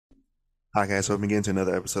Hi, guys. Welcome again to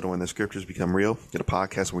another episode of When the Scriptures Become Real. Get a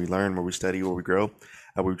podcast where we learn, where we study, where we grow,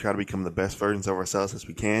 where we try to become the best versions of ourselves as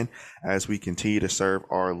we can as we continue to serve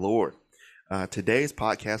our Lord. Today's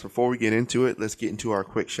podcast, before we get into it, let's get into our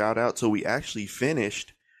quick shout out. So we actually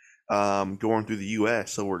finished going through the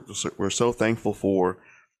U.S. So we're so thankful for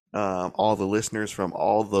all the listeners from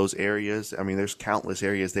all those areas. I mean, there's countless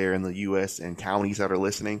areas there in the U.S. and counties that are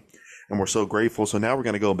listening, and we're so grateful. So now we're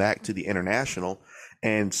going to go back to the international.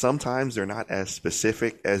 And sometimes they're not as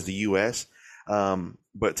specific as the U.S.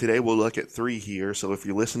 But today we'll look at three here. So if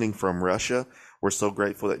you're listening from Russia, we're so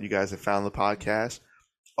grateful that you guys have found the podcast.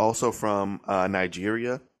 Also from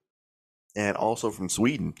Nigeria and also from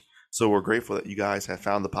Sweden. So we're grateful that you guys have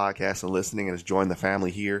found the podcast and listening and has joined the family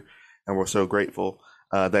here. And we're so grateful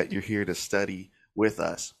that you're here to study with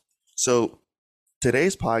us. So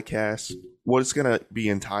today's podcast, what it's going to be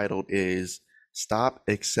entitled is Stop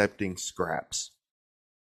Accepting Scraps.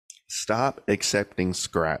 Stop accepting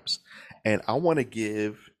scraps. And I want to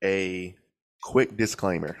give a quick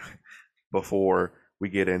disclaimer before we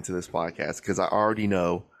get into this podcast, because I already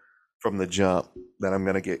know from the jump that I'm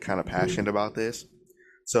going to get kind of passionate about this.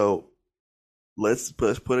 So let's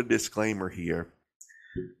put a disclaimer here.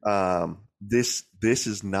 This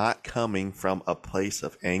is not coming from a place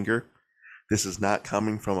of anger. This is not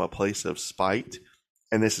coming from a place of spite.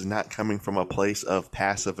 And this is not coming from a place of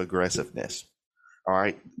passive aggressiveness. All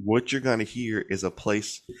right. What you're going to hear is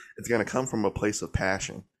it's going to come from a place of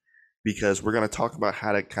passion, because we're going to talk about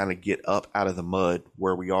how to kind of get up out of the mud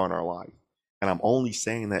where we are in our life. And I'm only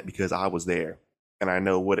saying that because I was there and I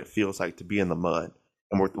know what it feels like to be in the mud.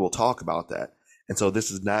 And we'll talk about that. And so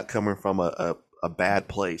this is not coming from a bad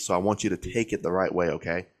place. So I want you to take it the right way.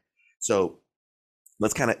 Okay. So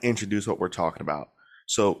let's kind of introduce what we're talking about.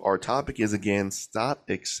 So our topic is, again, stop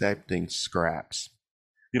accepting scraps.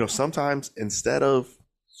 Sometimes instead of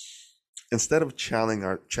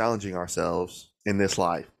challenging ourselves in this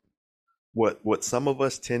life, what some of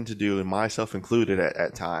us tend to do, and myself included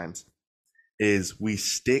at times, is we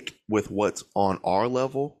stick with what's on our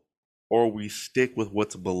level, or we stick with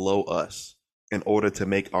what's below us in order to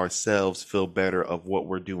make ourselves feel better of what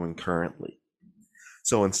we're doing currently.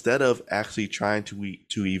 So instead of actually trying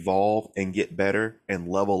to evolve and get better and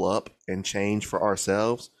level up and change for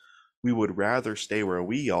ourselves, we would rather stay where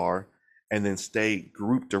we are and then stay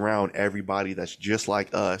grouped around everybody that's just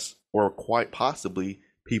like us, or quite possibly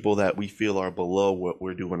people that we feel are below what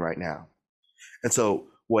we're doing right now. And so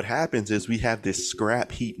what happens is we have this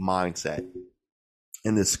scrap heap mindset.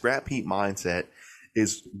 And this scrap heap mindset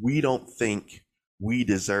is we don't think we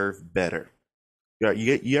deserve better.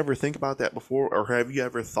 You ever think about that before? Or have you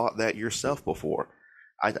ever thought that yourself before?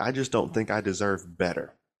 I just don't think I deserve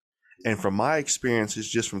better. And from my experiences,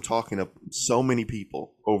 just from talking to so many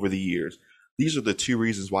people over the years, these are the two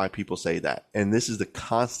reasons why people say that. And this is the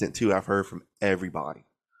constant too I've heard from everybody,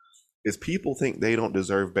 is people think they don't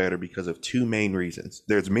deserve better because of two main reasons.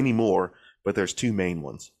 There's many more, but there's two main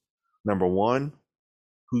ones. Number one,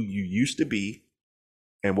 who you used to be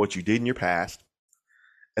and what you did in your past.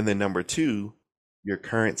 And then number two, your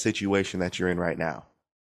current situation that you're in right now.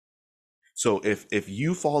 So if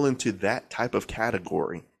you fall into that type of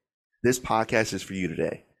category, this podcast is for you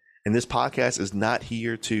today. And this podcast is not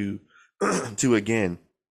here to again,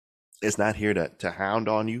 it's not here to hound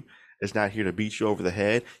on you. It's not here to beat you over the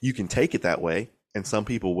head. You can take it that way, and some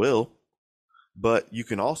people will, but you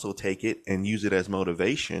can also take it and use it as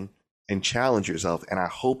motivation and challenge yourself. And I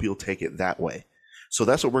hope you'll take it that way. So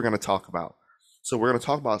that's what we're going to talk about. So we're going to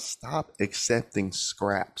talk about stop accepting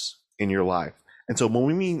scraps in your life. And so when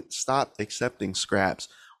we mean stop accepting scraps,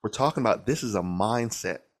 we're talking about, this is a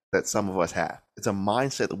mindset that some of us have. It's a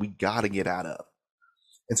mindset that we got to get out of.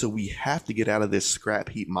 And so we have to get out of this scrap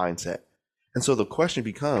heap mindset. And so the question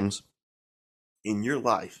becomes, in your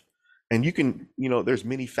life, and you can, there's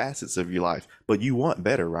many facets of your life, but you want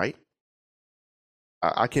better, right?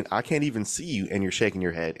 I can't even see you, and you're shaking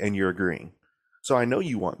your head and you're agreeing. So I know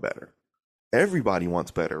you want better. Everybody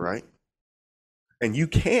wants better, right? And you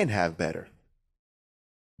can have better.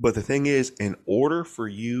 But the thing is, in order for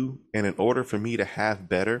you and in order for me to have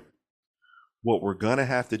better, what we're going to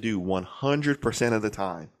have to do 100% of the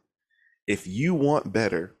time, if you want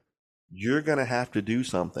better, you're going to have to do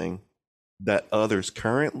something that others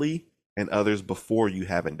currently and others before you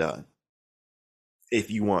haven't done, if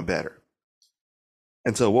you want better.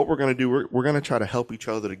 And so what we're going to do, we're going to try to help each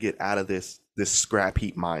other to get out of this scrap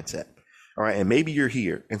heap mindset. All right. And maybe you're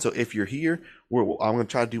here. And so if you're here, I'm going to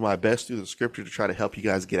try to do my best through the scripture to try to help you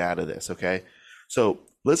guys get out of this. Okay. So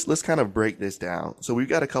let's kind of break this down. So we've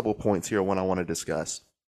got a couple points here, one I want to discuss.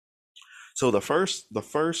 So the first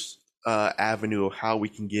avenue of how we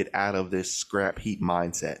can get out of this scrap heap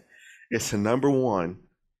mindset is to, number one,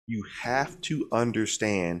 you have to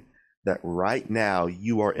understand that right now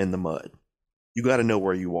you are in the mud. You got to know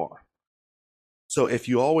where you are. So if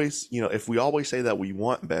you always, if we always say that we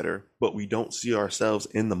want better, but we don't see ourselves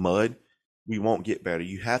in the mud, we won't get better.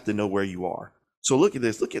 You have to know where you are. So look at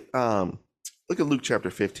this. Look at Luke chapter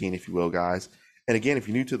 15, if you will, guys. And again, if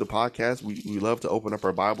you're new to the podcast, we love to open up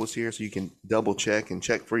our Bibles here so you can double check and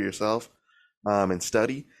check for yourself and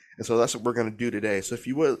study. And so that's what we're going to do today. So if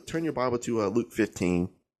you would, turn your Bible to Luke 15.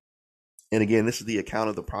 And again, this is the account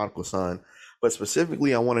of the prodigal son. But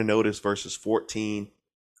specifically, I want to notice verses 14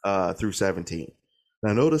 through 17.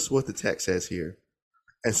 Now, notice what the text says here.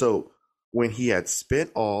 And so when he had spent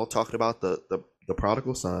all, talking about the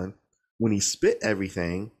prodigal son, when he spent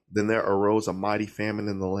everything, then there arose a mighty famine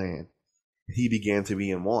in the land. He began to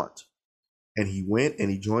be in want. And he went and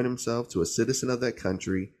he joined himself to a citizen of that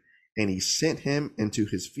country, and he sent him into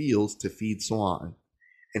his fields to feed swine.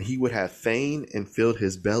 And he would have fain and filled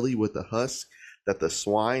his belly with the husk that the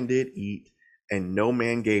swine did eat, and no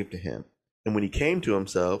man gave to him. And when he came to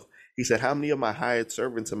himself, he said, how many of my hired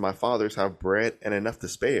servants and my fathers have bread and enough to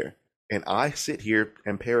spare? And I sit here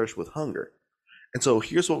and perish with hunger. And so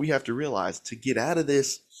here's what we have to realize to get out of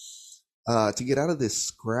this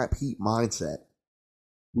scrap heap mindset.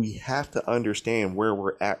 We have to understand where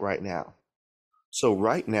we're at right now. So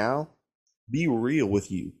right now, be real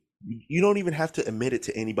with you. You don't even have to admit it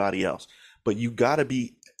to anybody else, but you gotta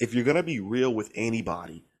be, if you're gonna be real with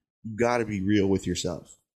anybody, you gotta be real with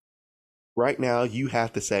yourself. Right now, you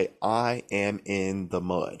have to say, I am in the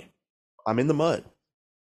mud. I'm in the mud.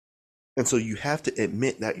 And so you have to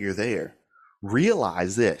admit that you're there.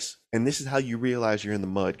 Realize this. And this is how you realize you're in the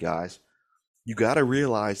mud, guys. You got to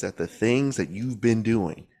realize that the things that you've been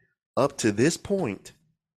doing up to this point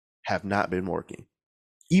have not been working.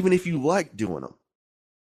 Even if you like doing them,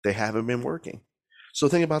 they haven't been working. So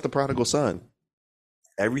think about the prodigal son.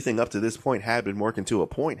 Everything up to this point had been working to a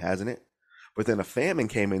point, hasn't it? But then a famine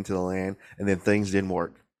came into the land and then things didn't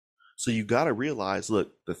work. So you got to realize,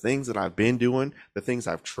 look, the things that I've been doing, the things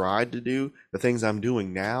I've tried to do, the things I'm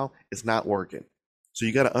doing now, it's not working. So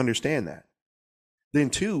you got to understand that. Then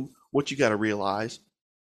two, what you got to realize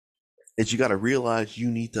is you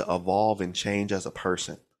need to evolve and change as a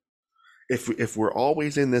person. If we're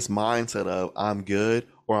always in this mindset of I'm good,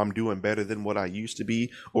 or I'm doing better than what I used to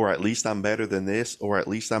be, or at least I'm better than this, or at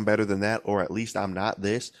least I'm better than that, or at least I'm not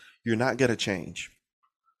this, you're not going to change.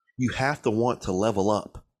 You have to want to level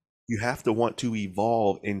up. You have to want to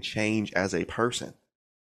evolve and change as a person.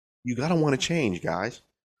 You got to want to change, guys.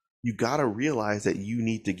 You got to realize that you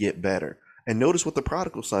need to get better. And notice what the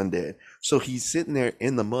prodigal son did. So he's sitting there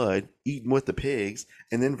in the mud, eating with the pigs.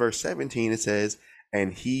 And then verse 17, it says,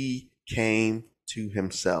 and he came to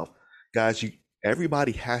himself. Guys,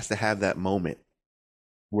 everybody has to have that moment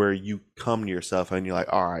where you come to yourself and you're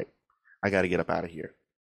like, all right, I got to get up out of here.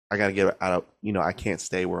 I got to get out of, I can't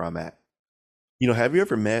stay where I'm at. Have you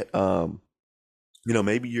ever met,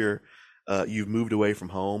 maybe you've moved away from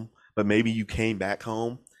home, but maybe you came back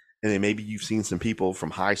home and then maybe you've seen some people from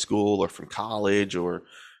high school or from college or,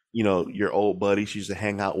 your old buddies you used to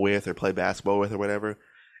hang out with or play basketball with or whatever.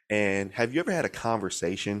 And have you ever had a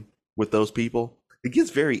conversation with those people? It gets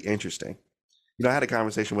very interesting. I had a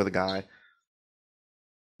conversation with a guy,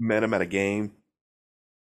 met him at a game,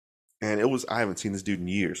 and I haven't seen this dude in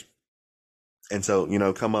years. And so,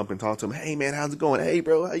 come up and talk to him. Hey, man, how's it going? Hey,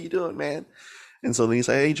 bro, how you doing, man? And so then he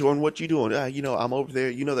say, hey, Jordan, what you doing? I'm over there.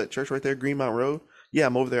 You know that church right there, Greenmount Road? Yeah,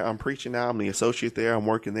 I'm over there. I'm preaching now. I'm the associate there. I'm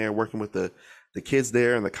working there, working with the kids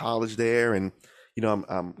there and the college there. And,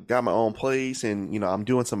 I'm got my own place and, I'm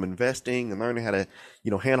doing some investing and learning how to,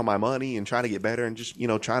 handle my money and trying to get better and just,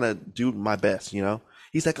 trying to do my best,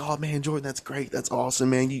 He's like, oh, man, Jordan, that's great. That's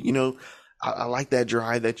awesome, man. I like that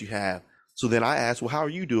drive that you have. So then I asked, well, how are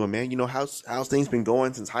you doing, man? How's things been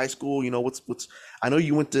going since high school? What's I know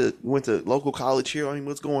you went to local college here. I mean,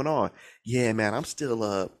 what's going on? Yeah, man, I'm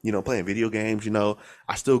still playing video games,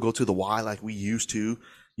 I still go to the Y like we used to.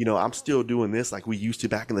 I'm still doing this like we used to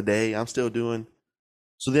back in the day. I'm still doing.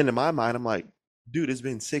 So then in my mind, I'm like, dude, it's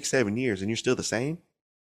been 6-7 years and you're still the same.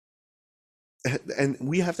 And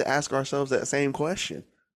we have to ask ourselves that same question.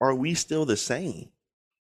 Are we still the same?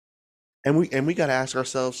 And we got to ask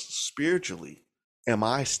ourselves spiritually, am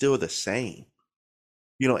I still the same?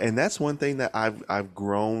 And that's one thing that I've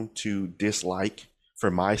grown to dislike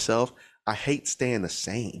for myself. I hate staying the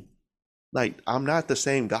same. Like, I'm not the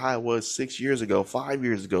same guy I was 6 years ago, 5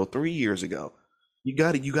 years ago, 3 years ago. You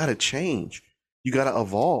got to change. You got to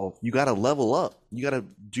evolve. You got to level up. You got to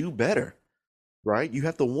do better, right? You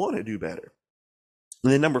have to want to do better.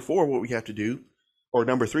 And then number four, what we have to do, or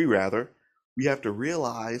number three rather, we have to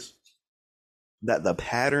realize that the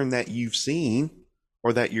pattern that you've seen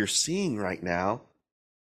or that you're seeing right now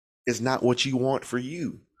is not what you want for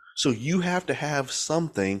you. So you have to have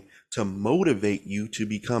something to motivate you to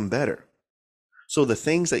become better. So the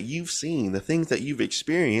things that you've seen, the things that you've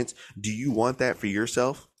experienced, do you want that for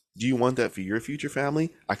yourself? Do you want that for your future family?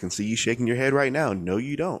 I can see you shaking your head right now. No,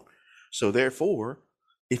 you don't. So therefore,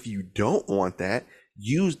 if you don't want that,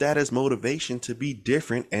 use that as motivation to be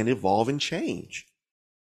different and evolve and change.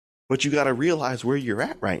 But you got to realize where you're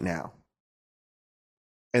at right now.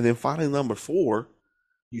 And then finally, number four,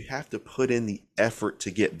 you have to put in the effort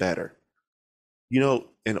to get better. You know,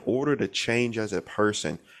 in order to change as a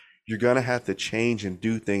person, you're going to have to change and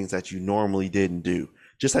do things that you normally didn't do.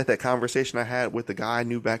 Just like that conversation I had with the guy I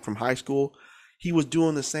knew back from high school, he was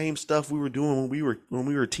doing the same stuff we were doing when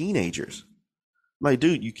we were teenagers. Like,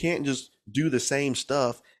 dude, you can't just do the same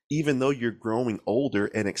stuff even though you're growing older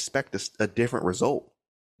and expect a different result.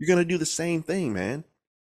 You're going to do the same thing, man.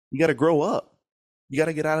 You got to grow up. You got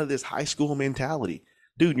to get out of this high school mentality.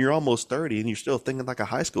 Dude, you're almost 30 and you're still thinking like a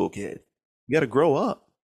high school kid. You got to grow up.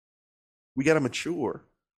 We got to mature.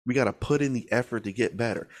 We got to put in the effort to get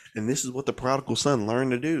better. And this is what the prodigal son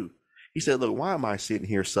learned to do. He said, look, why am I sitting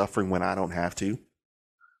here suffering when I don't have to?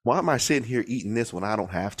 Why am I sitting here eating this when I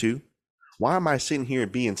don't have to? Why am I sitting here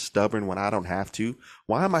being stubborn when I don't have to?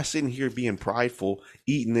 Why am I sitting here being prideful,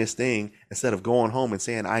 eating this thing instead of going home and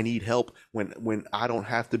saying I need help when I don't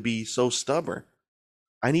have to be so stubborn?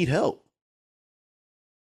 I need help.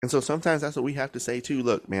 And so sometimes that's what we have to say too.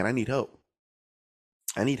 Look, man, I need help.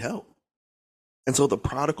 I need help. And so the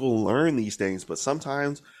prodigal learned these things, but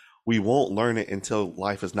sometimes we won't learn it until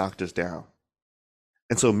life has knocked us down.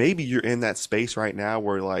 And so maybe you're in that space right now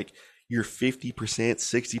where like you're 50%,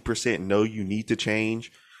 60% know you need to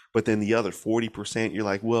change, but then the other 40% you're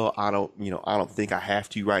like, well, I don't think I have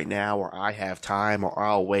to right now, or I have time, or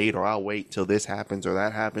I'll wait till this happens or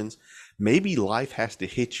that happens. Maybe life has to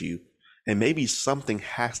hit you, and maybe something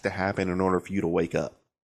has to happen in order for you to wake up.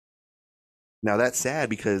 Now that's sad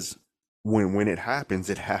because when it happens,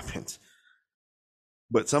 it happens.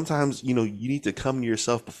 But sometimes, you need to come to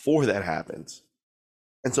yourself before that happens.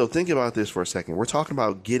 And so think about this for a second. We're talking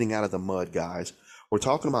about getting out of the mud, guys. We're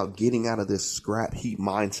talking about getting out of this scrap heap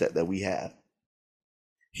mindset that we have.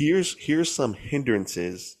 Here's some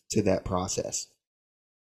hindrances to that process.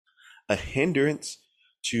 A hindrance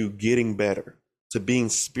to getting better, to being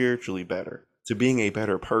spiritually better, to being a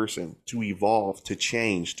better person, to evolve, to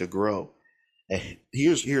change, to grow.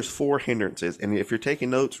 Here's four hindrances. And if you're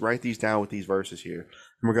taking notes, write these down with these verses here.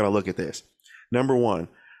 And we're going to look at this. Number one,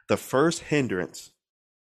 the first hindrance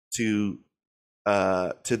to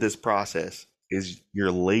this process is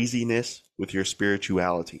your laziness with your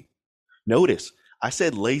spirituality. Notice, I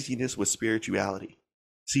said laziness with spirituality.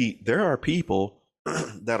 See, there are people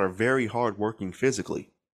that are very hardworking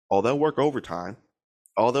physically. All they'll work overtime,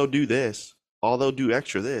 all they'll do this, all they'll do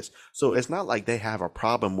extra this. So it's not like they have a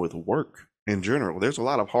problem with work in general. There's a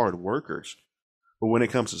lot of hard workers. But when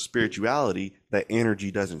it comes to spirituality, that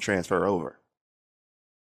energy doesn't transfer over.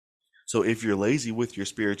 So if you're lazy with your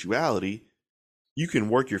spirituality, you can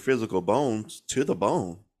work your physical bones to the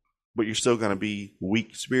bone, but you're still going to be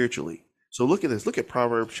weak spiritually. So look at this. Look at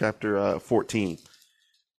Proverbs chapter 14.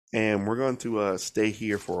 And we're going to stay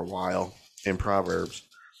here for a while in Proverbs.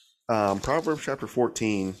 Proverbs chapter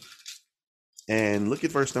 14. And look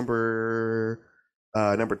at verse number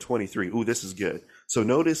 23. Ooh, this is good. So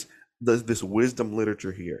notice this wisdom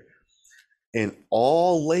literature here. In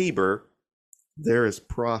all labor, there is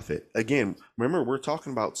profit. Again, remember, we're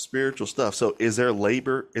talking about spiritual stuff. So is there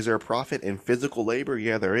labor? Is there profit in physical labor?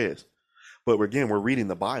 Yeah, there is. But again, we're reading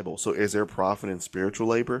the Bible. So is there profit in spiritual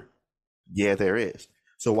labor? Yeah, there is.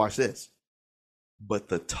 So watch this. But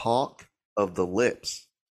the talk of the lips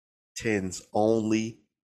tends only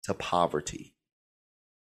to poverty.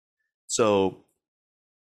 So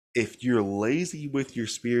if you're lazy with your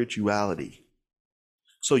spirituality,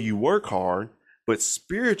 so you work hard, but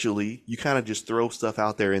spiritually, you kind of just throw stuff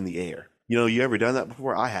out there in the air. You ever done that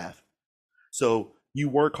before? I have. So you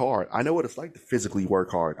work hard. I know what it's like to physically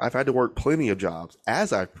work hard. I've had to work plenty of jobs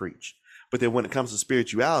as I've preached. But then when it comes to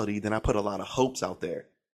spirituality, then I put a lot of hopes out there.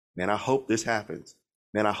 Man, I hope this happens.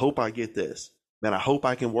 Man, I hope I get this. Man, I hope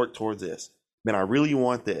I can work towards this. Man, I really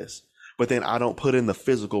want this. But then I don't put in the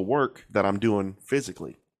physical work that I'm doing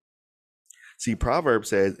physically. See, Proverbs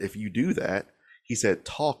says if you do that, he said,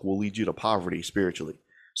 talk will lead you to poverty spiritually.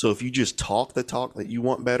 So if you just talk the talk that you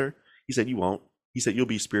want better, he said you won't. He said you'll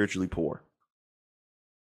be spiritually poor.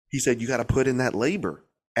 He said you got to put in that labor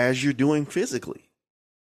as you're doing physically.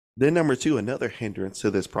 Then number two, another hindrance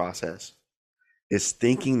to this process is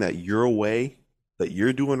thinking that your way that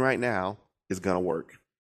you're doing right now is going to work,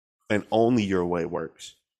 and only your way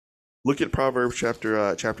works. Look at Proverbs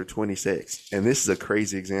chapter 26, and this is a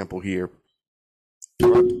crazy example here.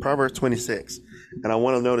 Proverbs 26, and I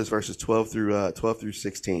want to notice verses 12 through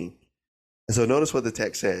 16. And so notice what the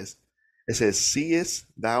text says. It says, "Seest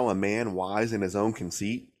thou a man wise in his own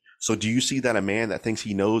conceit?" So do you see that a man that thinks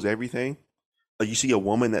he knows everything? Or you see a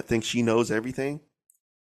woman that thinks she knows everything?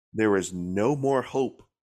 There is no more hope.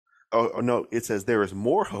 Or no, it says there is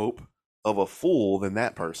more hope of a fool than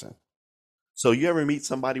that person. So you ever meet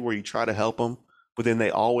somebody where you try to help them, but then they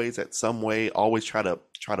always, at some way, always try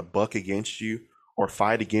to buck against you or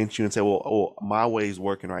fight against you and say, "Well, oh, my way is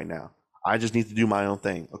working right now. I just need to do my own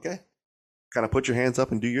thing." Okay, kind of put your hands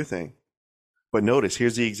up and do your thing. But notice,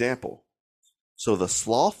 here's the example. So the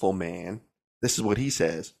slothful man, this is what he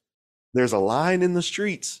says: "There's a lion in the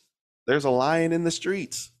streets. There's a lion in the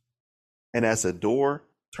streets. And as a door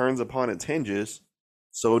turns upon its hinges,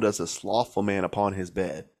 so does a slothful man upon his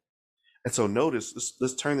bed." And so notice,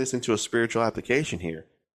 let's turn this into a spiritual application here.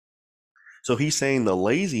 So he's saying the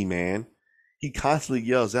lazy man, he constantly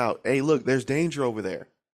yells out, "Hey, look, there's danger over there.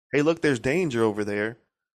 Hey, look, there's danger over there."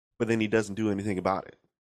 But then he doesn't do anything about it.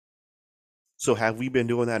 So have we been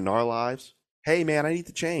doing that in our lives? "Hey, man, I need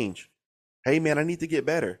to change. Hey, man, I need to get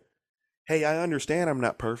better. Hey, I understand I'm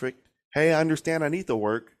not perfect. Hey, I understand I need to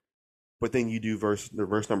work." But then you do verse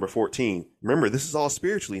number 14. Remember, this is all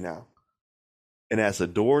spiritually now. "And as the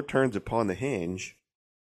door turns upon the hinge,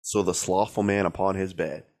 so the slothful man upon his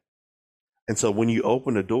bed." And so when you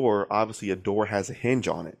open a door, obviously a door has a hinge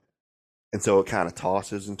on it. And so it kind of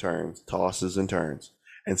tosses and turns, tosses and turns.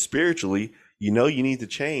 And spiritually, you know you need to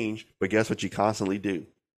change, but guess what you constantly do?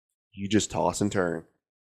 You just toss and turn.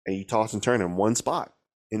 And you toss and turn in one spot,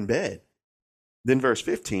 in bed. Then verse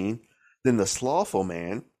 15, "Then the slothful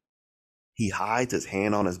man, he hides his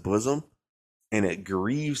hand on his bosom, and it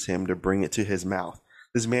grieves him to bring it to his mouth."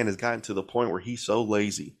 This man has gotten to the point where he's so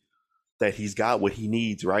lazy that he's got what he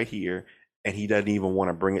needs right here, and he doesn't even want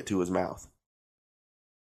to bring it to his mouth.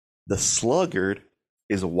 "The sluggard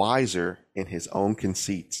is wiser in his own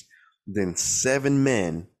conceits than 7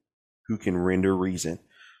 men who can render reason."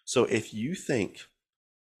 So if you think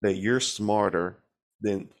that you're smarter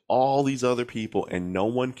than all these other people and no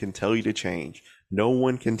one can tell you to change, no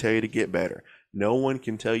one can tell you to get better, no one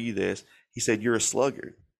can tell you this, he said you're a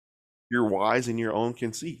sluggard. You're wise in your own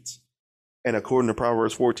conceits. And according to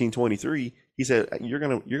Proverbs 14:23, he said you're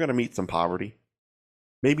gonna meet some poverty.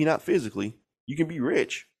 Maybe not physically. You can be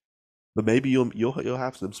rich, but maybe you'll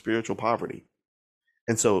have some spiritual poverty.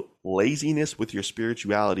 And so laziness with your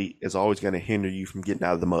spirituality is always going to hinder you from getting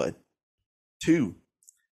out of the mud. 2,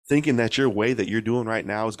 thinking that your way that you're doing right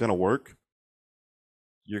now is going to work,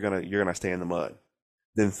 you're gonna stay in the mud.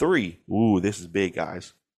 Then 3, ooh, this is big,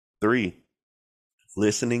 guys. 3,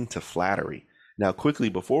 listening to flattery. Now, quickly,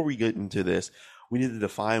 before we get into this, we need to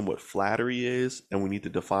define what flattery is, and we need to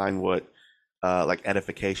define what like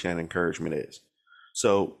edification and encouragement is.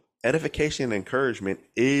 So edification and encouragement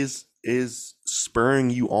is spurring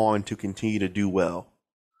you on to continue to do well.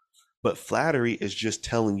 But flattery is just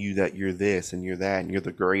telling you that you're this and you're that and you're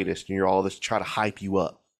the greatest and you're all this, try to hype you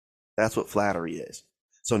up. That's what flattery is.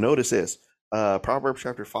 So notice this, Proverbs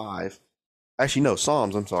chapter 5. Actually, no,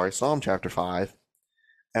 Psalms, I'm sorry, Psalm chapter 5.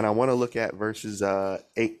 And I want to look at verses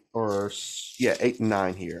 8 and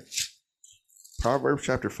 9 here. Proverbs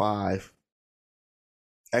chapter 5.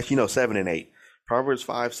 Actually, no, 7 and 8. Proverbs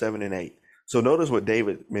 5, 7 and 8. So notice what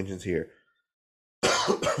David mentions here.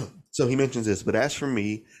 So he mentions this: "But as for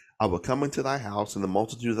me, I will come into thy house in the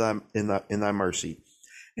multitude of in thy mercy,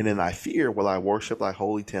 and in thy fear will I worship thy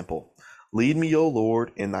holy temple. Lead me, O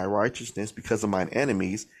Lord, in thy righteousness because of mine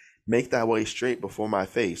enemies. Make thy way straight before my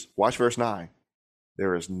face." Watch verse 9.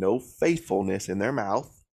 "There is no faithfulness in their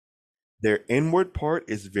mouth. Their inward part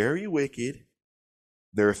is very wicked.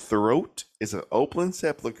 Their throat is an open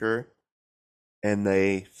sepulchre, and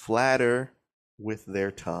they flatter with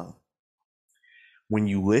their tongue." When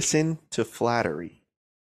you listen to flattery,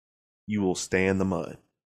 you will stay in the mud.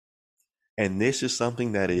 And this is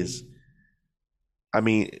something that is, I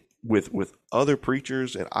mean, with other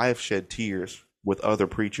preachers, and I have shed tears with other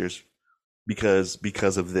preachers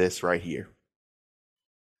because of this right here.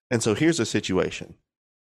 And so here's the situation.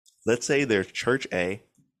 Let's say there's church A,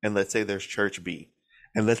 and let's say there's church B,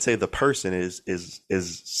 and let's say the person is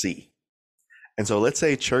C. And so let's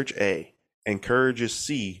say church A encourages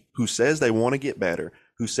C, who says they want to get better,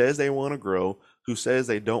 who says they want to grow, who says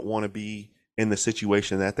they don't want to be in the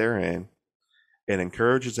situation that they're in, and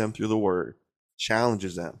encourages them through the word,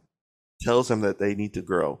 challenges them, tells them that they need to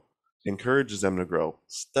grow. encourages them to grow,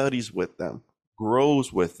 studies with them,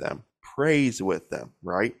 grows with them, prays with them,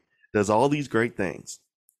 right? Does all these great things.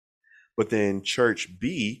 But then Church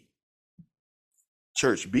B,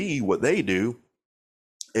 what they do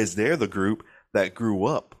is they're the group that grew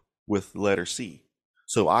up with letter C.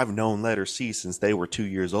 So I've known letter C since they were 2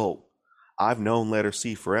 years old. I've known letter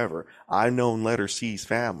C forever. I've known letter C's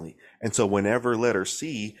family. And so whenever letter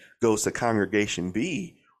C goes to congregation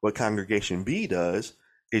B, what congregation B does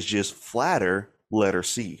is just flatter letter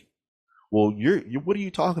C. Well, what are you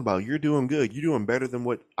talking about? You're doing good. You're doing better than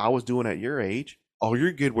what I was doing at your age. Oh,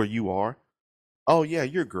 you're good where you are. Oh, yeah,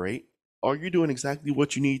 you're great. Oh, you're doing exactly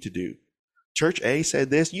what you need to do. Church A said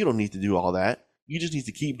this. You don't need to do all that. You just need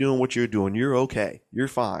to keep doing what you're doing. You're okay. You're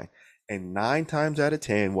fine. And 9 times out of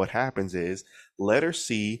 10, what happens is letter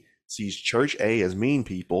C sees Church A as mean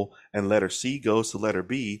people, and letter C goes to letter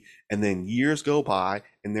B, and then years go by,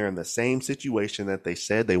 and they're in the same situation that they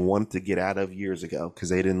said they wanted to get out of years ago because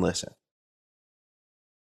they didn't listen.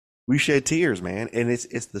 We shed tears, man, and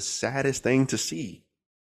it's the saddest thing to see.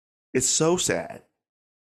 It's so sad.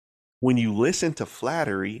 When you listen to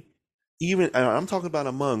flattery, even I'm talking about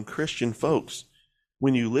among Christian folks,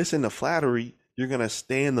 when you listen to flattery, you're going to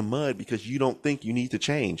stay in the mud because you don't think you need to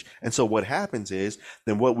change. And so what happens is,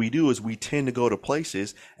 then what we do is we tend to go to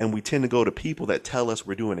places and we tend to go to people that tell us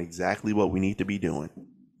we're doing exactly what we need to be doing.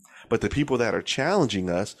 But the people that are challenging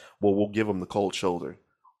us, well, we'll give them the cold shoulder,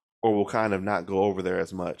 or we'll kind of not go over there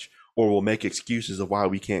as much, or we'll make excuses of why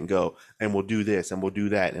we can't go, and we'll do this and we'll do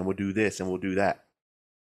that and we'll do this and we'll do that.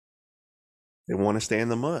 They want to stay in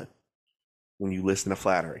the mud when you listen to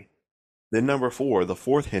flattery. Then number 4, the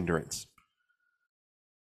fourth hindrance.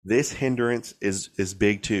 This hindrance is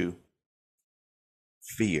big too.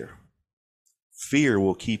 Fear. Fear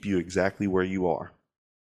will keep you exactly where you are.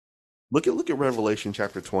 Look at Revelation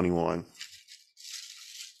chapter 21.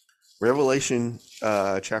 Revelation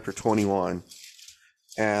chapter 21.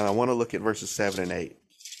 And I want to look at verses 7 and 8.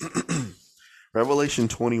 Revelation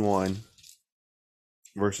 21,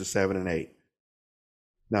 verses 7 and 8.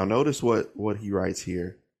 Now notice what he writes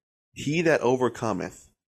here. He that overcometh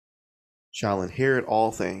shall inherit all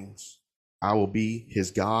things. I will be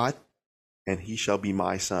his God, and he shall be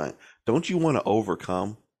my son. Don't you want to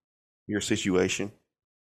overcome your situation?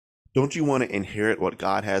 Don't you want to inherit what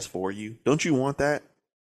God has for you? Don't you want that?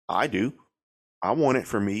 I do. I want it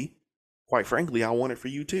for me. Quite frankly, I want it for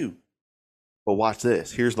you too. But watch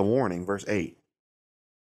this. Here's the warning, verse 8.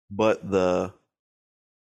 But the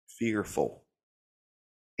fearful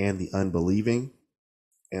and the unbelieving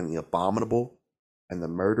and the abominable and the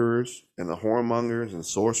murderers and the whoremongers and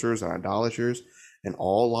sorcerers and idolaters and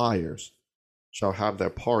all liars shall have their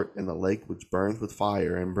part in the lake which burns with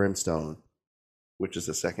fire and brimstone, which is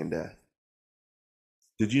the second death.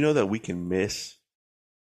 Did you know that we can miss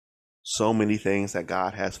so many things that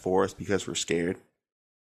God has for us because we're scared?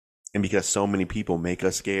 And because so many people make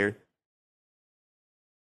us scared?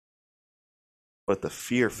 But the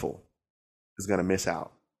fearful is going to miss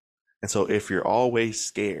out. And so if you're always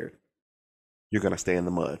scared, you're going to stay in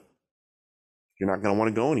the mud. You're not going to want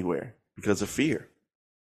to go anywhere because of fear.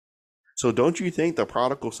 So don't you think the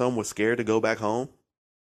prodigal son was scared to go back home?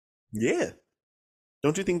 Yeah.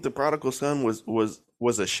 Don't you think the prodigal son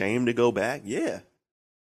was ashamed to go back? Yeah.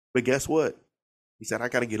 But guess what? He said, I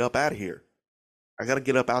got to get up out of here. I got to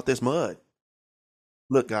get up out this mud.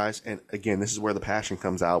 Look, guys, and again, this is where the passion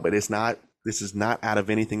comes out, but this is not out of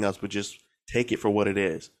anything else, but just take it for what it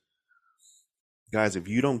is. Guys, if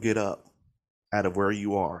you don't get up out of where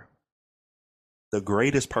you are, the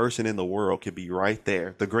greatest person in the world could be right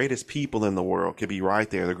there. The greatest people in the world could be right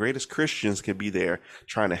there. The greatest Christians could be there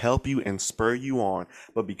trying to help you and spur you on.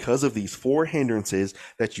 But because of these 4 hindrances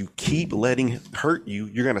that you keep letting hurt you,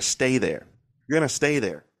 you're going to stay there. You're going to stay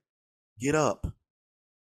there. Get up.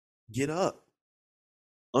 Get up.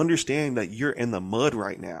 Understand that you're in the mud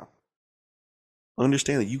right now.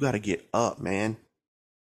 Understand that you got to get up, man.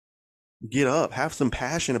 Get up. Have some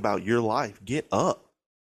passion about your life. Get up.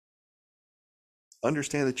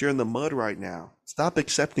 Understand that you're in the mud right now. Stop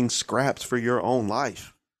accepting scraps for your own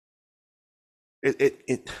life.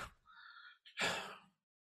 It's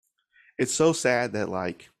so sad that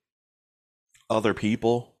like other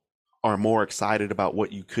people are more excited about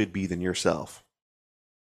what you could be than yourself.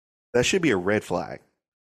 That should be a red flag.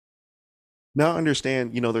 Now I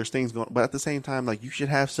understand, there's things going, but at the same time, like you should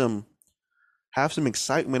have some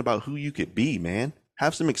excitement about who you could be, man.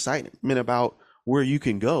 Have some excitement about where you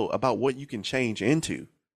can go, about what you can change into.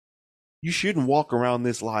 You shouldn't walk around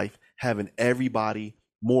this life having everybody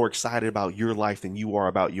more excited about your life than you are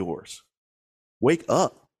about yours. Wake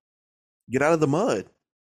up. Get out of the mud.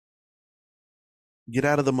 Get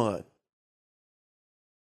out of the mud.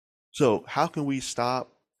 So how can we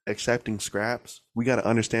stop accepting scraps? We got to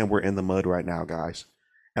understand we're in the mud right now, guys.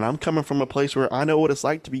 And I'm coming from a place where I know what it's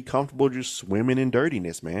like to be comfortable just swimming in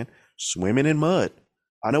dirtiness, man. Swimming in mud.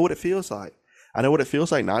 I know what it feels like. I know what it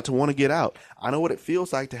feels like not to want to get out. I know what it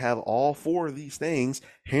feels like to have all four of these things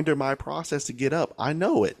hinder my process to get up. I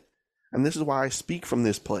know it. And this is why I speak from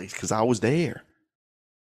this place, because I was there.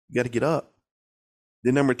 You got to get up.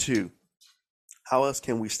 Then number two, how else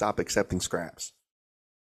can we stop accepting scraps?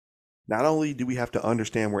 Not only do we have to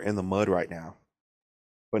understand we're in the mud right now,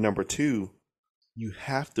 but number two, you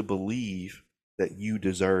have to believe that you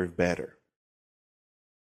deserve better.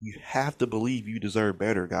 You have to believe you deserve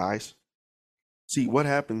better, guys. See, what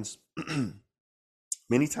happens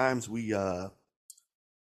many times we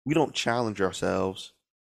don't challenge ourselves,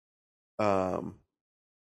 um,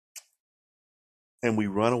 and we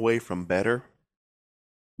run away from better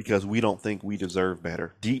because we don't think we deserve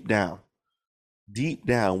better. Deep down,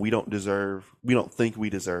 we don't think we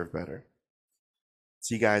deserve better.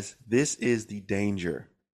 See, guys, this is the danger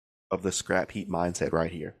of the scrap heap mindset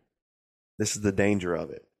right here. This is the danger of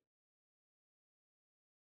it.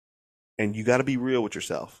 And you got to be real with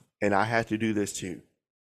yourself. And I had to do this too.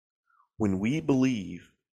 When we believe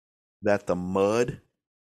that the mud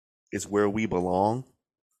is where we belong,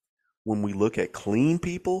 when we look at clean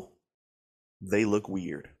people, they look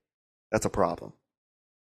weird. That's a problem.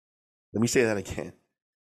 Let me say that again.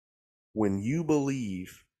 When you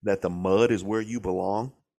believe that the mud is where you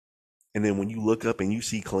belong, and then when you look up and you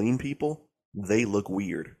see clean people, they look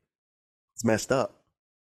weird. It's messed up.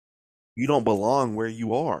 You don't belong where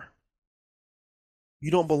you are. You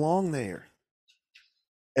don't belong there.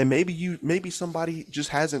 And maybe somebody just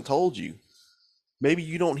hasn't told you. Maybe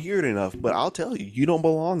you don't hear it enough, but I'll tell you, you don't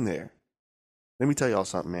belong there. Let me tell y'all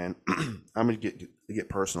something, man. I'm gonna get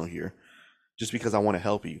personal here, just because I want to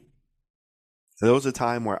help you. There was a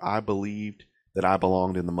time where I believed that I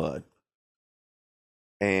belonged in the mud,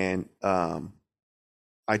 and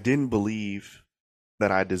I didn't believe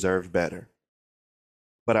that I deserved better,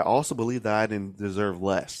 but I also believed that I didn't deserve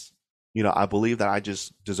less. You know, I believe that I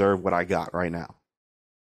just deserve what I got right now.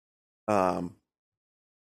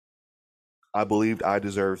 I believed I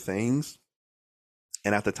deserved things,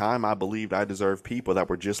 and at the time, I believed I deserved people that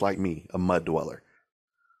were just like me, a mud dweller.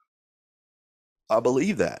 I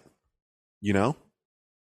believe that, you know,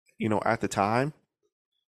 at the time.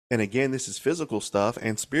 And again, this is physical stuff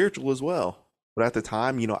and spiritual as well. But at the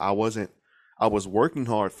time, I was working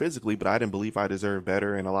hard physically, but I didn't believe I deserved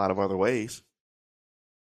better in a lot of other ways.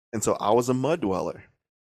 And so I was a mud dweller.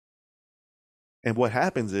 And what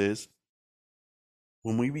happens is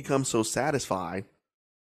when we become so satisfied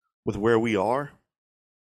with where we are,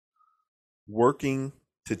 working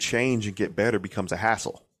to change and get better becomes a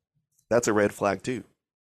hassle. That's a red flag too.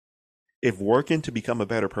 If working to become a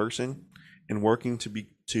better person and working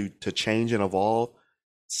to change and evolve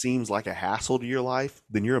seems like a hassle to your life,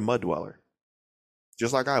 then you're a mud dweller,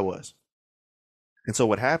 just like I was. And so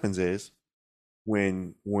what happens is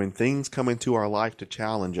when things come into our life to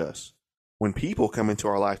challenge us, when people come into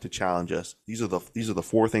our life to challenge us, these are the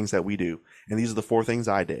four things that we do, and these are the four things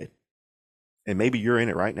I did. And maybe you're in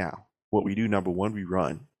it right now. What we do, number one, we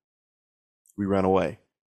run. We run away.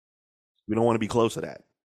 We don't want to be close to that.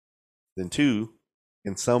 Then two,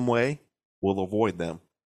 in some way, we'll avoid them.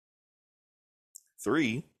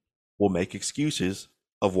 Three, we'll make excuses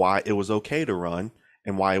of why it was okay to run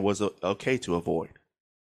and why it was okay to avoid.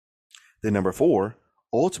 Then number four,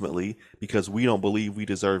 ultimately, because we don't believe we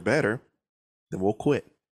deserve better, then we'll quit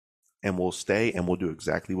and we'll stay and we'll do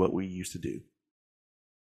exactly what we used to do.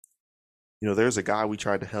 You know, there's a guy we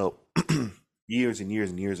tried to help years and years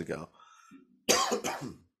and years ago.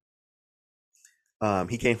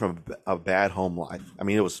 He came from a bad home life. I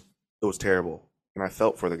mean, it was terrible, and I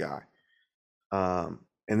felt for the guy.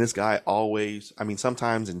 And this guy always, I mean,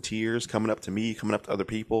 sometimes in tears, coming up to me, coming up to other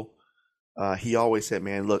people, he always said,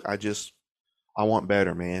 "Man, look, I want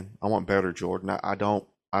better, man. I want better, Jordan. I don't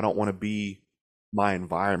want to be my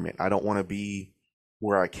environment. I don't want to be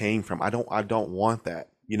where I came from. I don't want that,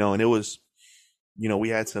 you know." And it was, we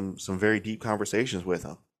had some very deep conversations with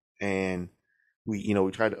him, and we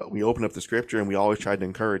opened up the scripture and we always tried to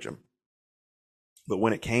encourage him. But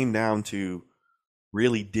when it came down to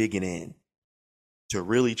really digging in, to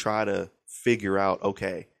really try to figure out,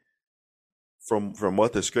 okay, from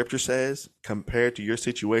what the scripture says compared to your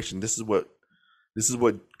situation, this is what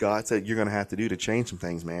God said you're going to have to do to change some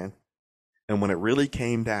things, man. And when it really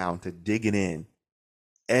came down to digging in,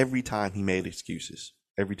 every time he made excuses.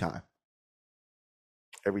 Every time.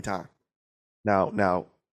 Now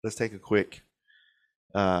let's take a quick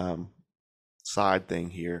side thing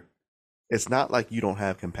here. It's not like you don't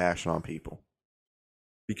have compassion on people,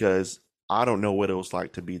 because I don't know what it was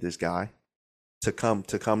like to be this guy, to come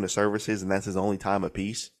to services and that's his only time of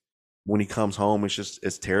peace. When he comes home,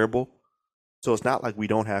 it's terrible. So it's not like we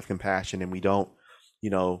don't have compassion and we don't, you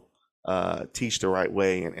know, teach the right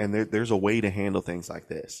way, and there's a way to handle things like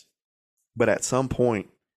this. But at some point,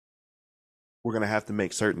 we're going to have to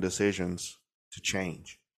make certain decisions to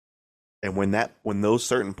change. And when those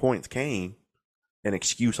certain points came, an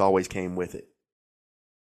excuse always came with it.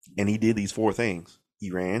 And he did these four things.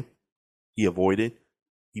 He ran, he avoided,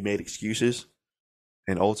 he made excuses,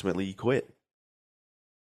 and ultimately he quit.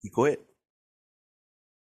 He quit.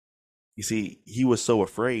 You see, he was so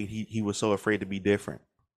afraid. He was so afraid to be different.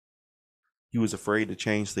 He was afraid to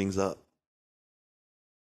change things up.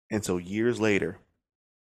 And so years later,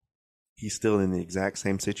 he's still in the exact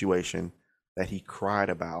same situation that he cried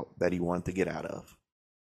about that he wanted to get out of.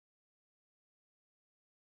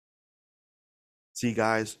 See,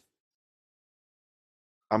 guys,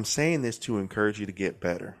 I'm saying this to encourage you to get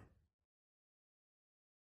better.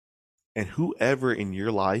 And whoever in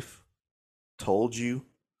your life told you,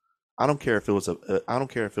 I don't care if it was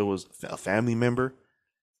a family member,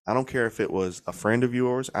 I don't care if it was a friend of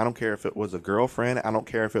yours, I don't care if it was a girlfriend, I don't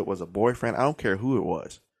care if it was a boyfriend, I don't care who it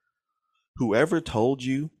was. Whoever told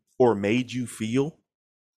you or made you feel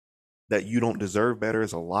that you don't deserve better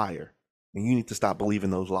is a liar, and you need to stop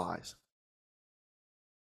believing those lies.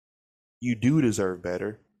 You do deserve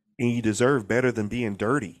better, and you deserve better than being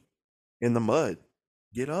dirty in the mud.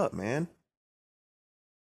 Get up, man.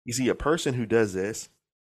 You see, a person who does this,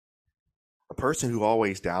 a person who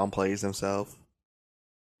always downplays themselves,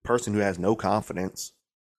 a person who has no confidence,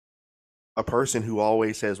 a person who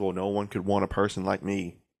always says, well, no one could want a person like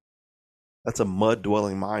me. That's a mud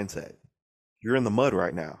dwelling mindset. You're in the mud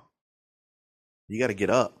right now. You got to get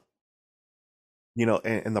up.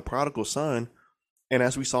 And the prodigal son, and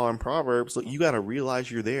as we saw in Proverbs, look, you got to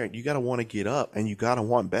realize you're there. You got to want to get up, and you got to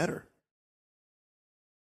want better.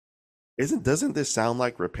 Doesn't this sound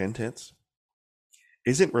like repentance?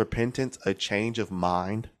 Isn't repentance a change of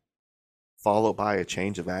mind followed by a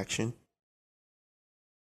change of action?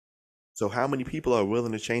 So how many people are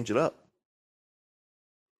willing to change it up?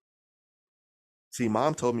 See,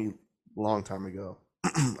 Mom told me a long time ago,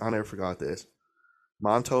 I never forgot this.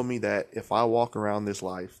 Mom told me that if I walk around this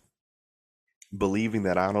life believing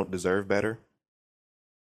that I don't deserve better,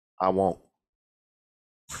 I won't.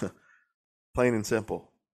 Plain and simple.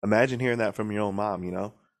 Imagine hearing that from your own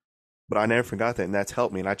mom. But I never forgot that, and that's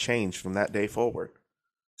helped me, and I changed from that day forward.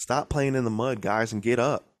 Stop playing in the mud, guys, and get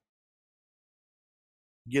up.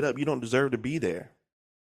 Get up. You don't deserve to be there.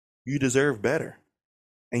 You deserve better.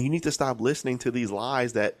 And you need to stop listening to these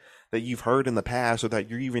lies that you've heard in the past or that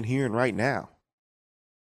you're even hearing right now.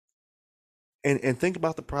 And think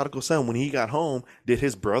about the prodigal son. When he got home, did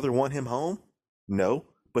his brother want him home? No.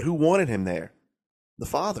 But who wanted him there? The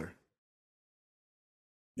father.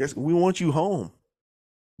 Yes, we want you home.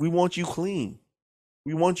 We want you clean.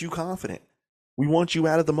 We want you confident. We want you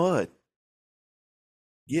out of the mud.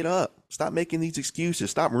 Get up. Stop making these excuses.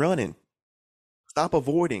 Stop running. Stop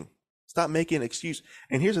avoiding. Stop making an excuse.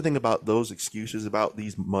 And here's the thing about those excuses, about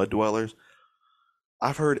these mud dwellers.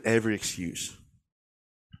 I've heard every excuse.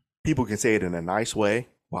 People can say it in a nice way.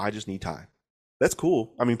 Well, I just need time. That's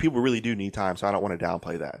cool. I mean, people really do need time, so I don't want to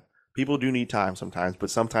downplay that. People do need time sometimes, but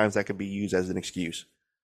sometimes that could be used as an excuse.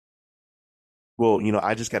 Well,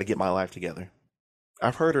 I just got to get my life together.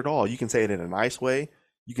 I've heard it all. You can say it in a nice way.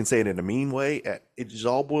 You can say it in a mean way. It just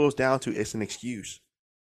all boils down to it's an excuse.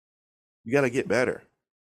 You got to get better.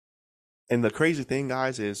 And the crazy thing,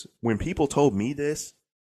 guys, is when people told me this,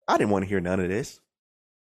 I didn't want to hear none of this.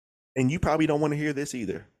 And you probably don't want to hear this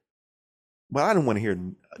either. But I didn't want to hear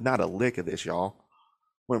not a lick of this, y'all.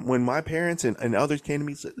 When my parents and others came to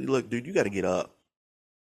me and said, look, dude, you got to get up.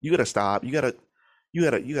 You got to stop. You got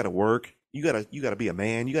to work. You got to be a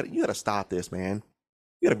man. You got to stop this, man.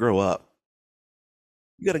 You got to grow up.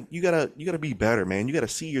 You got to be better, man. You got to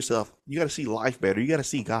see yourself. You got to see life better. You got to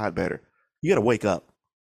see God better. You got to wake up.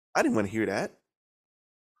 I didn't want to hear that.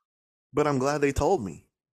 But I'm glad they told me.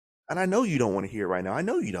 And I know you don't want to hear it right now. I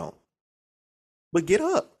know you don't. But get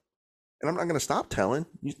up. And I'm not going to stop telling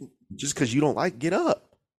you just because you don't get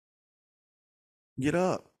up. Get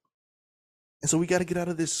up. And so we got to get out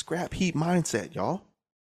of this scrap heap mindset, y'all.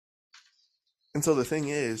 And so the thing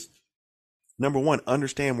is, number one,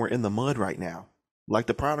 understand we're in the mud right now, like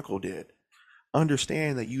the prodigal did.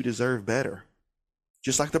 Understand that you deserve better,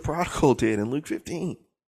 just like the prodigal did in Luke 15.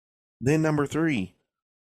 Then number three,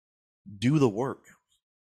 do the work.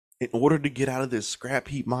 In order to get out of this scrap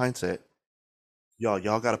heap mindset, y'all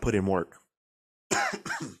got to put in work.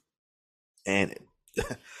 And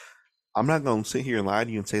I'm not going to sit here and lie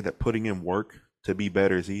to you and say that putting in work to be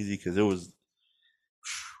better is easy, because it was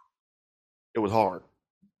hard.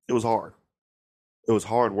 It was hard. It was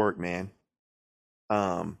hard work, man.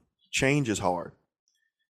 Um, Change is hard.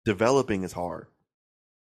 Developing is hard.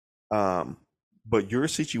 Um, but your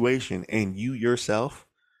situation and you yourself,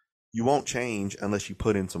 you won't change unless you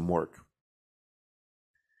put in some work.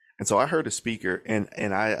 And so I heard a speaker,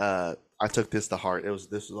 and I took this to heart. This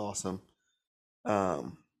was awesome.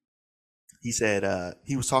 Um, he said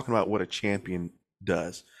he was talking about what a champion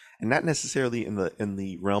does, and not necessarily in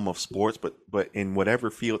the realm of sports, but in whatever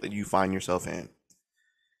field that you find yourself in.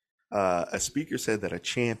 A speaker said that a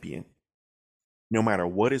champion, no matter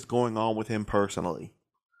what is going on with him personally,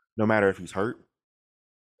 no matter if he's hurt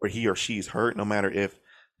or he or she's hurt, no matter if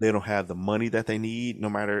they don't have the money that they need, no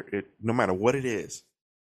matter what it is,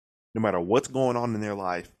 no matter what's going on in their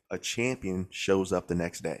life, a champion shows up the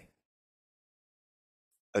next day.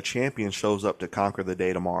 A champion shows up to conquer the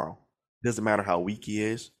day tomorrow. It doesn't matter how weak he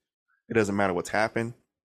is. It doesn't matter what's happened.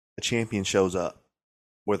 A champion shows up.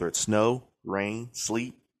 Whether it's snow, rain,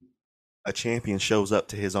 sleet, a champion shows up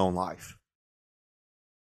to his own life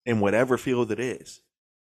in whatever field it is.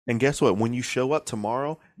 And guess what? When you show up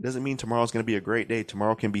tomorrow, it doesn't mean tomorrow's going to be a great day.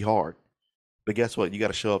 Tomorrow can be hard. But guess what? You got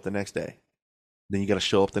to show up the next day. Then you got to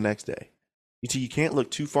show up the next day. You see, you can't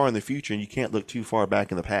look too far in the future and you can't look too far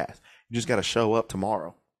back in the past. You just got to show up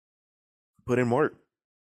tomorrow. Put in work.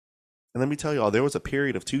 And let me tell y'all, there was a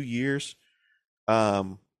period of 2 years,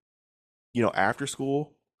 after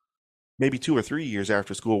school, maybe 2 or 3 years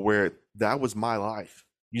after school, where that was my life.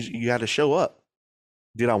 You had to show up.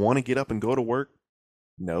 Did I want to get up and go to work?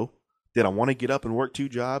 No. Did I want to get up and work 2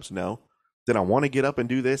 jobs? No. Did I want to get up and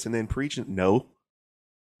do this and then preach? No.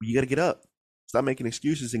 But you got to get up. Stop making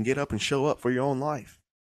excuses and get up and show up for your own life.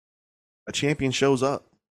 A champion shows up.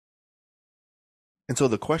 And so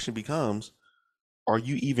the question becomes, are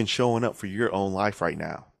you even showing up for your own life right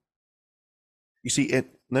now? You see,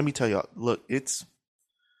 let me tell you, look,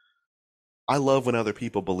 I love when other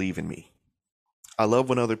people believe in me. I love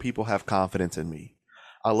when other people have confidence in me.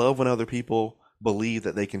 I love when other people believe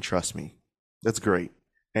that they can trust me. That's great.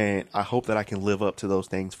 And I hope that I can live up to those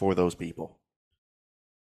things for those people.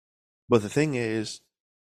 But the thing is,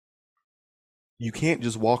 you can't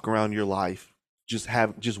just walk around your life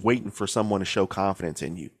just waiting for someone to show confidence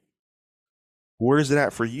in you. Where is it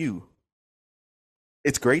at for you?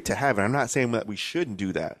 It's great to have it. I'm not saying that we shouldn't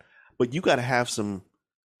do that, but you got to have some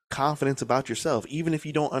confidence about yourself, even if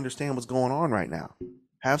you don't understand what's going on right now.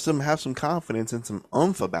 Have some confidence and some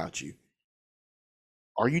oomph about you.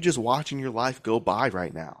 Are you just watching your life go by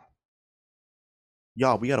right now?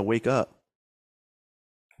 Y'all, we got to wake up.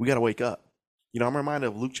 We got to wake up. I'm reminded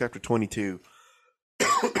of Luke chapter 22.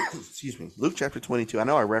 Excuse me. Luke chapter 22. I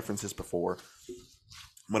know I referenced this before,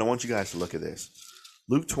 but I want you guys to look at this.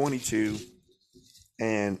 Luke 22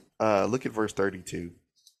 and look at verse 32.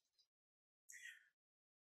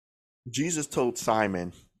 Jesus told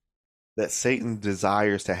Simon that Satan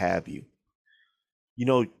desires to have you.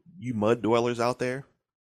 You mud dwellers out there,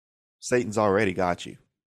 Satan's already got you.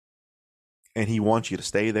 And he wants you to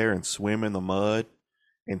stay there and swim in the mud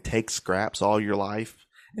and take scraps all your life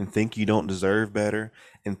and think you don't deserve better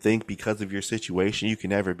and think because of your situation you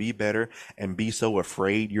can never be better and be so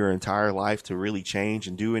afraid your entire life to really change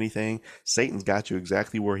and do anything. Satan's got you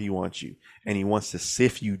exactly where he wants you, and he wants to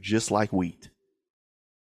sift you just like wheat.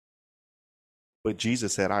 But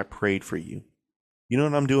Jesus said, I prayed for you. You know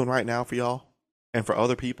what I'm doing right now for y'all and for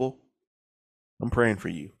other people? I'm praying for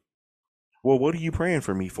you. Well, what are you praying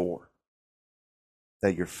for me for?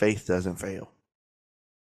 That your faith doesn't fail.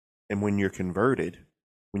 And when you're converted,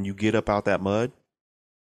 when you get up out that mud,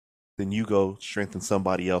 then you go strengthen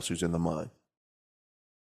somebody else who's in the mud.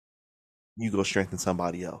 You go strengthen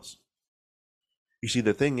somebody else. You see,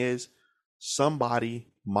 the thing is, somebody,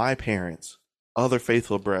 my parents, other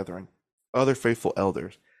faithful brethren, other faithful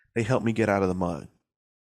elders, they helped me get out of the mud.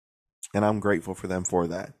 And I'm grateful for them for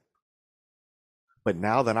that. But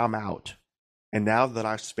now that I'm out, and now that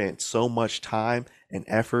I've spent so much time and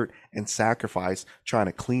effort and sacrifice trying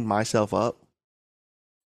to clean myself up,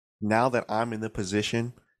 now that I'm in the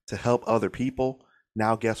position to help other people,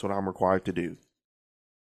 now guess what I'm required to do?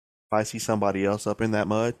 If I see somebody else up in that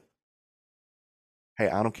mud, hey,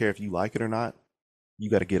 I don't care if you like it or not, you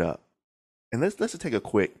got to get up. And let's just take a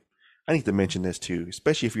quick, I need to mention this too,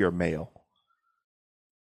 especially if you're a male.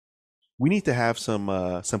 We need to have some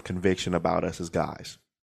conviction about us as guys.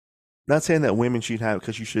 Not saying that women should have it,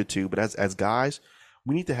 because you should too, but as guys,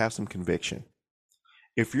 we need to have some conviction.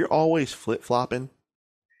 If you're always flip-flopping,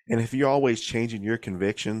 and if you're always changing your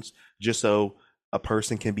convictions just so a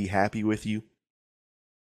person can be happy with you,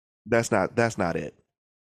 that's not it.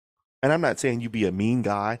 And I'm not saying you be a mean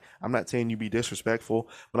guy. I'm not saying you be disrespectful,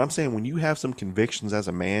 but I'm saying when you have some convictions as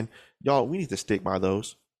a man, y'all, we need to stick by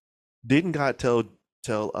those. Didn't God tell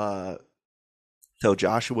tell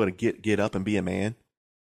Joshua to get up and be a man?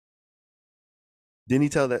 Didn't he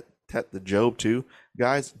tell that to Job too?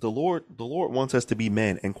 Guys, the Lord wants us to be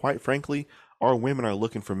men, and quite frankly, our women are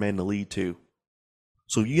looking for men to lead too.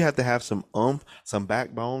 So you have to have some some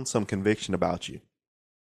backbone, some conviction about you.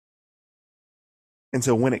 And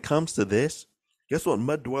so when it comes to this, guess what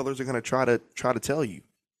mud dwellers are going to try to tell you?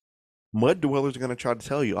 Mud dwellers are going to try to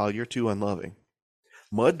tell you, "Oh, you're too unloving."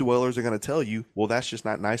 Mud dwellers are going to tell you, "Well, that's just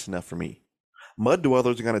not nice enough for me." Mud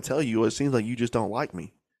dwellers are going to tell you, "Well, it seems like you just don't like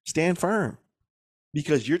me." Stand firm,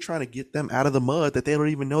 because you're trying to get them out of the mud that they don't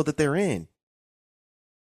even know that they're in.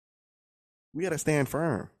 We got to stand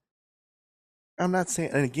firm. I'm not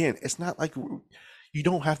saying, and again, it's not like you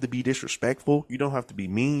don't have to be disrespectful. You don't have to be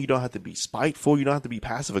mean. You don't have to be spiteful. You don't have to be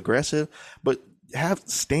passive aggressive, but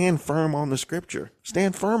stand firm on the scripture.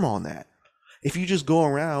 Stand firm on that. If you just go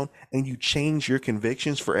around and you change your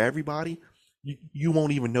convictions for everybody, you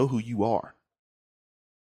won't even know who you are.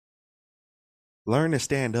 Learn to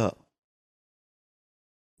stand up.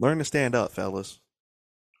 Learn to stand up, fellas.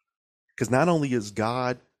 Because not only does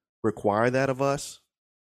God require that of us,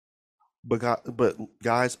 but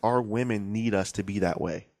guys, our women need us to be that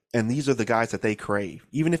way. And these are the guys that they crave.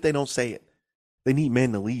 Even if they don't say it, they need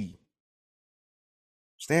men to lead.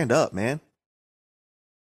 Stand up, man.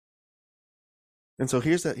 And so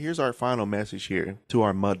here's our final message here to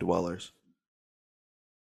our mud dwellers.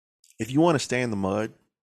 If you want to stay in the mud,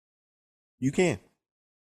 you can.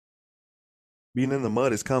 Being in the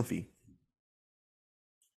mud is comfy.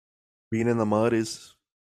 Being in the mud is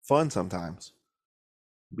fun sometimes.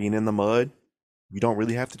 Being in the mud, you don't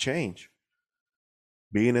really have to change.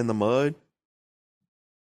 Being in the mud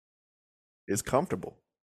is comfortable.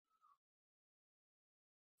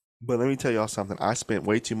 But let me tell y'all something. I spent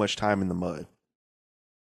way too much time in the mud,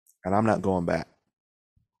 and I'm not going back.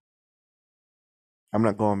 I'm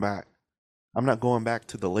not going back. I'm not going back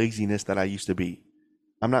to the laziness that I used to be.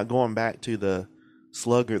 I'm not going back to the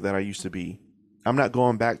sluggard that I used to be. I'm not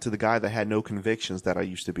going back to the guy that had no convictions that I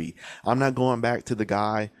used to be. I'm not going back to the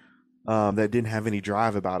guy that didn't have any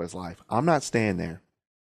drive about his life. I'm not staying there.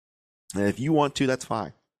 And if you want to, that's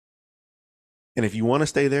fine. And if you want to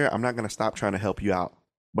stay there, I'm not going to stop trying to help you out.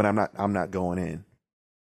 But I'm not going in.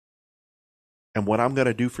 And what I'm going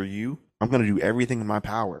to do for you, I'm going to do everything in my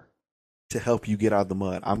power to help you get out of the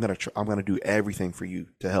mud. I'm going to do everything for you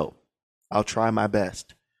to help. I'll try my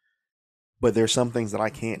best. But there's some things that I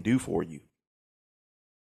can't do for you.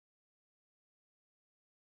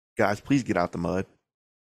 Guys, please get out the mud.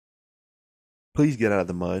 Please get out of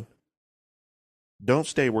the mud. Don't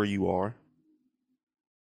stay where you are.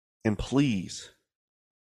 And please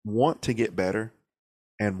want to get better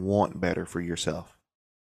and want better for yourself.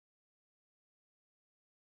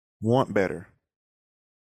 Want better.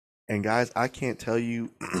 And guys, I can't tell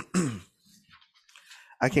you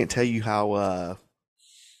I can't tell you how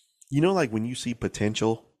like when you see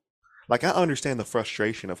potential, like I understand the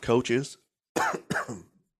frustration of coaches.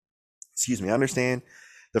 Excuse me, I understand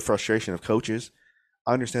the frustration of coaches.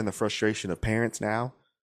 I understand the frustration of parents now,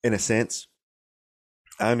 in a sense.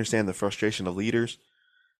 I understand the frustration of leaders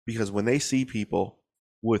because when they see people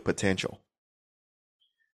with potential,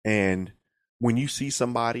 and when you see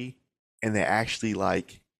somebody and they actually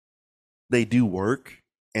they do work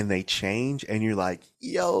and they change, and you're like,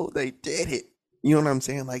 yo, they did it. You know what I'm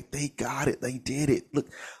saying? Like, they got it. They did it.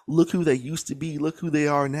 Look who they used to be. Look who they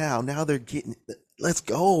are now. Now they're getting it. Let's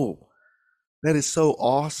go. That is so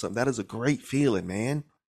awesome. That is a great feeling, man.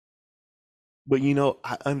 But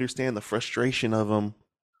I understand the frustration of them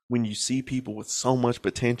when you see people with so much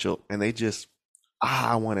potential and they just,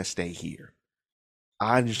 I want to stay here.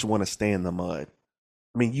 I just want to stay in the mud.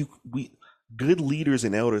 I mean, good leaders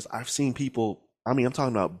and elders, I've seen people, I'm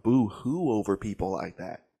talking about boo-hoo over people like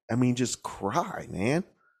that. I mean, just cry, man.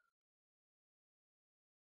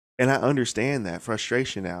 And I understand that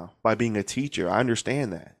frustration now by being a teacher. I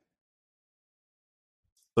understand that.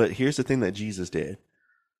 But here's the thing that Jesus did.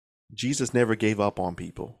 Jesus never gave up on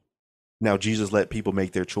people. Now, Jesus let people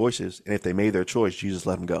make their choices. And if they made their choice, Jesus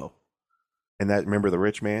let them go. And remember the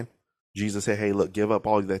rich man? Jesus said, hey, look, give up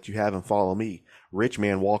all that you have and follow me. Rich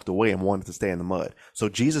man walked away and wanted to stay in the mud. So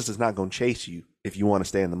Jesus is not going to chase you if you want to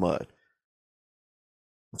stay in the mud.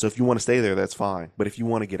 So if you want to stay there, that's fine. But if you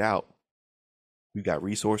want to get out, we've got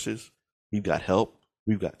resources, we've got help,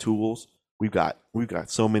 we've got tools, we've got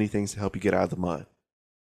so many things to help you get out of the mud.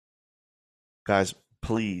 Guys,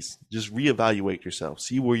 please just reevaluate yourself,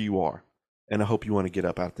 see where you are, and I hope you want to get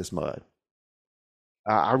up out this mud.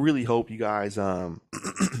 I really hope you guys I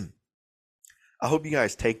hope you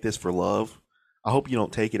guys take this for love. I hope you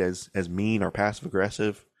don't take it as mean or passive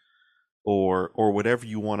aggressive or whatever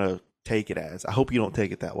you want to take it as. I hope you don't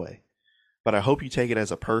take it that way. But I hope you take it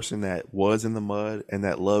as a person that was in the mud and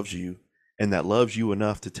that loves you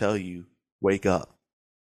enough to tell you, wake up.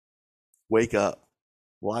 Wake up.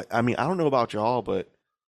 Well, I mean, I don't know about y'all, but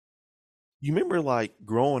you remember like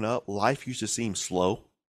growing up, life used to seem slow.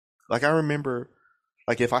 Like I remember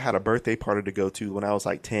like if I had a birthday party to go to when I was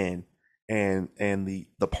like 10 and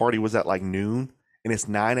the party was at like noon and it's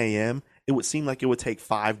 9 a.m., it would seem like it would take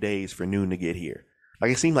 5 days for noon to get here.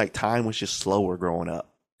 Like it seemed like time was just slower growing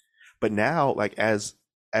up. But now, like as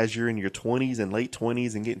you're in your 20s and late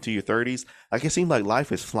 20s and getting to your 30s, like it seems like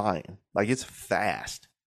life is flying. Like it's fast.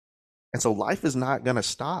 And so life is not gonna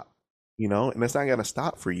stop, and it's not gonna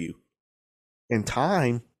stop for you. And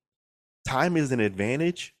time is an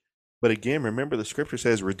advantage. But again, remember the scripture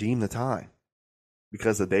says redeem the time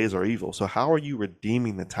because the days are evil. So how are you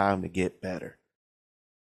redeeming the time to get better?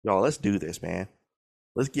 Y'all, let's do this, man.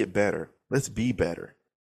 Let's get better. Let's be better.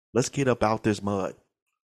 Let's get up out this mud.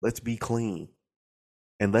 Let's be clean.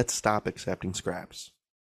 And let's stop accepting scraps.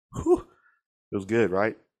 Whew. It was good,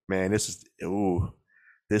 right? Man, this was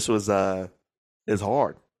it's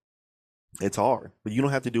hard. It's hard, but you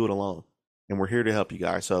don't have to do it alone. And we're here to help you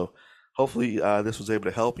guys. So hopefully this was able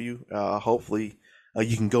to help you. Hopefully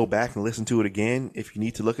you can go back and listen to it again if you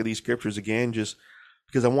need to look at these scriptures again, just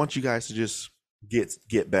because I want you guys to just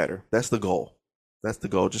get better. That's the goal. That's the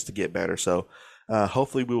goal, just to get better. So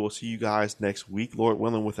hopefully we will see you guys next week, Lord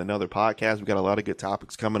willing, with another podcast. We've got a lot of good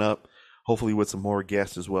topics coming up, hopefully with some more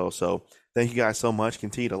guests as well. So thank you guys so much.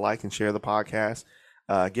 Continue to like and share the podcast.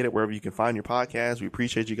 Get it wherever you can find your podcast. We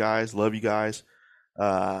appreciate you guys. Love you guys.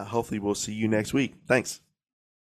 Hopefully we'll see you next week. Thanks.